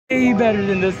Way better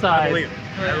than this side. I believe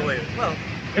it. I believe it. Well,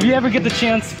 if you ever get the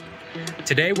chance.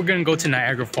 Today we're gonna go to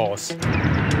Niagara Falls.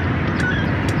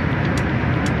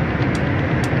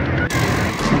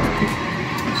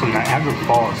 So Niagara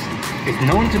Falls is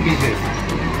known to be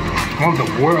one of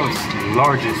the world's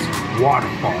largest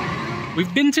waterfall.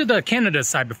 We've been to the Canada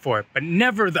side before, but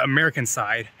never the American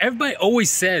side. Everybody always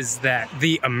says that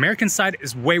the American side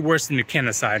is way worse than the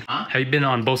Canada side. Huh? Have you been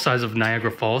on both sides of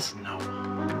Niagara Falls? no.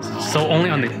 So only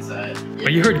on the Inside.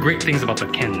 But you heard great things about the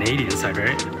Canadian side, right?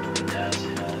 Yes,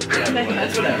 yeah, well,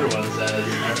 that's what everyone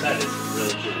says. Our side is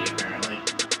really shitty, apparently.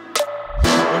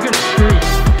 We're gonna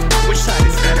prove which side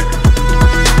is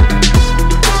better.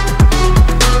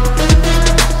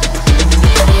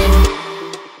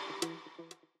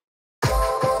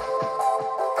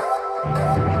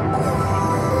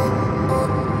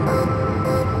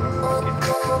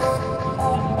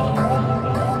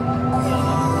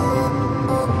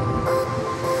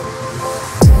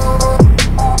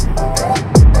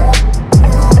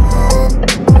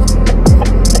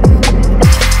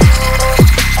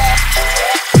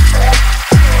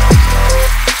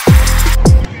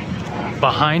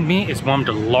 Behind me is one of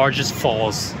the largest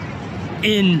falls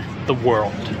in the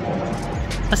world.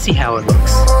 Let's see how it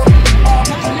looks.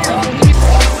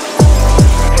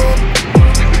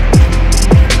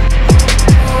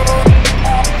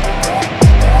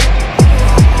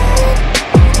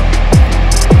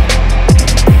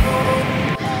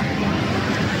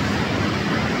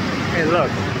 Hey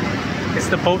look, it's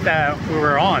the boat that we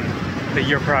were on the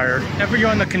year prior. If you're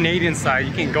on the Canadian side,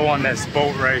 you can go on this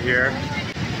boat right here.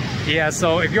 Yeah,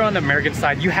 so if you're on the American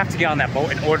side, you have to get on that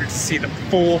boat in order to see the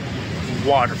full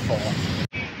waterfall.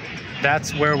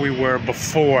 That's where we were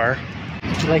before. Do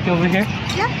you like it over here?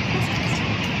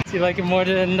 Yeah. Do you like it more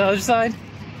than the other side?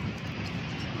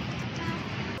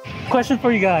 Question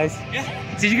for you guys. Yeah.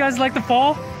 Did you guys like the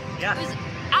fall? Yeah. It was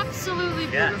absolutely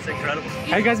beautiful. Yeah, it's incredible.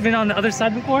 Have you guys been on the other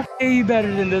side before? Way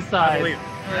better than this I side. believe it.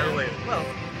 I believe it. Well,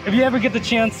 If you ever get the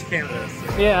chance, Canada.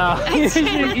 yeah,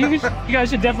 you guys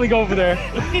should definitely go over there.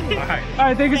 Alright.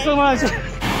 Alright, thank you so much. How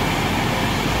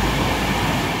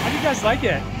do you guys like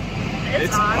it?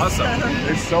 It's awesome.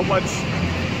 There's so much,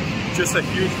 just a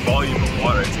huge volume of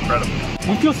water. It's incredible.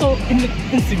 We feel so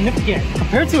insignificant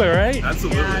compared to it, right?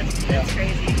 Absolutely. Yeah, it's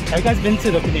crazy. Have you guys been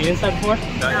to the Canadian side before?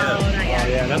 Not No, yet. not yet.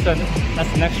 Yeah, that's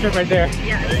the next trip right there.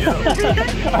 Yeah. There you go.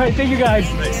 Alright, thank you guys.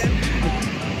 Thanks.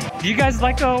 Do you guys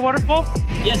like the waterfall?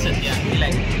 Yes, yes, yeah, we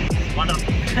like it.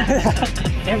 Wonderful.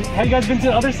 Have you guys been to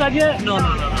the other side yet? No.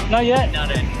 Not yet? Not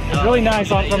yet. It's really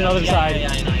nice on from the other side.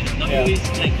 Yeah, I know.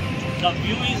 Yeah. The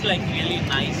view is like really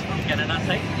nice from Canada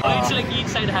side. So it's like each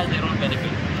side has their own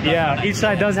benefit. Yeah, each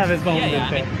side does have its own Yeah, I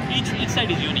benefit. mean, each side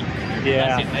is unique.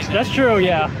 Yeah, That's it, right? that's true,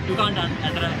 yeah. You can't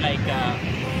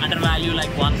undervalue like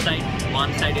one side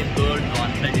is good,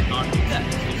 one side is not good.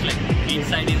 It's like each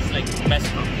side is like best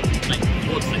from like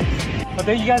both sides. Well,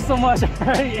 thank you guys so much. All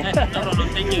right. No problem,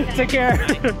 thank you. Take care.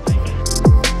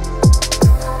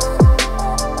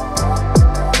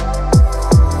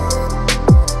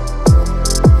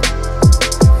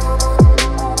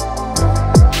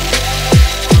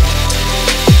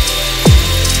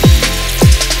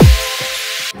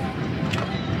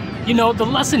 You know, the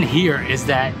lesson here is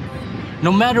that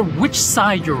no matter which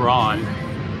side you're on,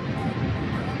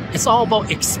 it's all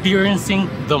about experiencing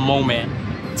the moment,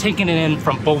 taking it in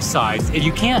from both sides. If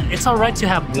you can't, it's all right to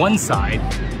have one side.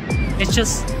 It's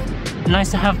just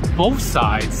nice to have both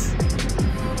sides.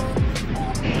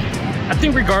 I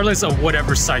think regardless of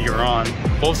whatever side you're on,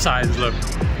 both sides look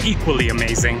equally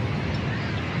amazing.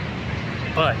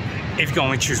 But if you can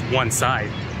only choose one side.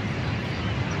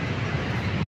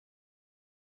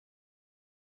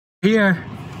 Here.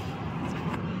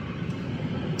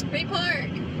 Great park.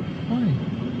 Hi.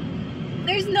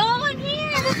 There's no one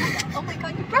here. Oh my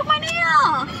god, you broke my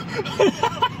nail.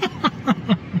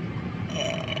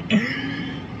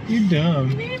 You're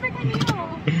dumb. You made me break my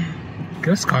nail.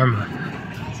 Ghost karma.